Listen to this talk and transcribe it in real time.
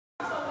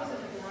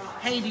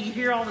Hey, do you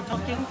hear all the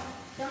talking?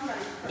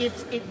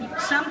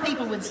 Some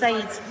people would say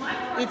it's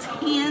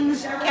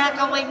hens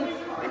cackling.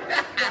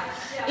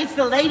 It's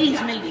the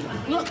ladies' meeting.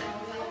 Look,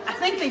 I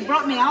think they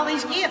brought me all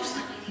these gifts.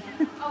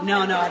 No,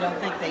 I don't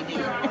think they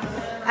did.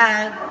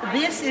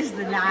 This is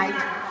the night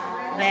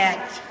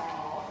that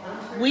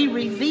we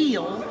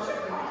reveal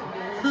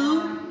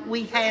who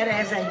we had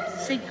as a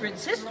secret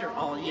sister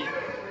all year.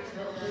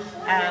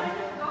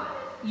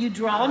 You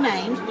draw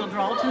names, we'll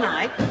draw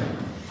tonight,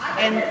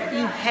 and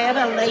you have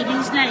a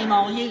lady's name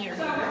all year.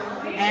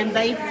 And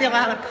they fill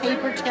out a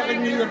paper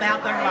telling you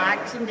about their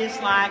likes and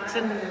dislikes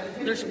and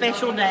their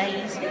special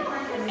days.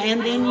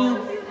 And then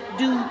you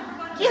do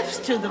gifts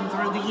to them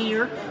through the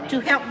year to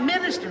help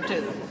minister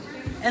to them.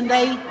 And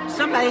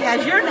somebody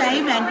has your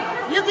name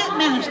and you get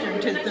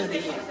ministered to through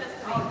the year.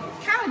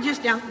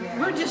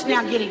 We're just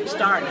now getting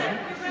started.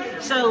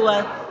 So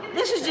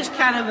this is just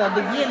kind of a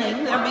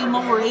beginning. There'll be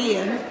more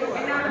in.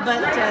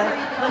 But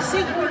the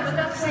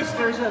Secret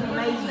Sisters of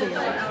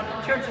Maysville,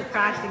 Church of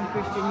Christ and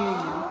Christian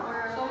Union.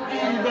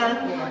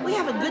 And we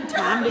have a good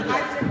time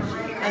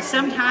together.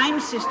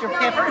 Sometimes Sister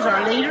Pepper's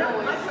our leader,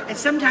 and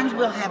sometimes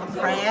we'll have a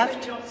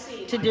craft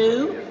to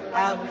do.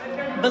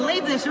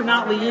 Believe this or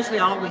not, we usually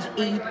always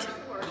eat.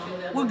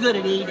 We're good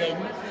at eating.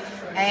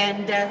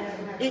 And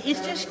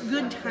it's just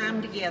good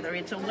time together.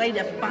 It's a way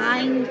to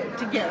bind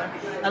together.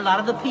 A lot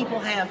of the people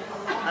have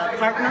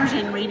partners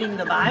in reading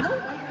the Bible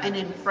and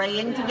in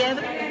praying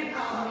together.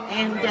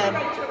 And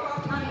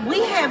we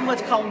have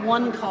what's called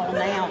one call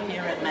now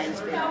here at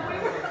Maysville.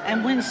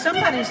 And when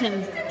somebody's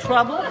in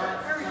trouble,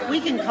 we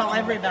can call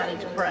everybody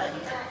to pray.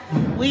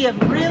 We have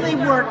really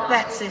worked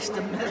that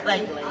system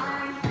lately.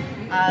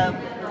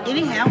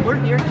 Anyhow, we're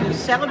here to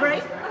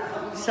celebrate,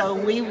 so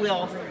we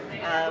will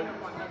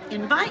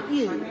invite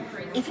you.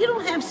 If you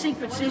don't have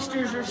secret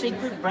sisters or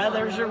secret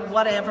brothers or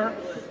whatever,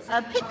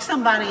 pick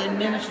somebody and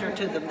minister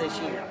to them this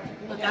year.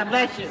 God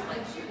bless you.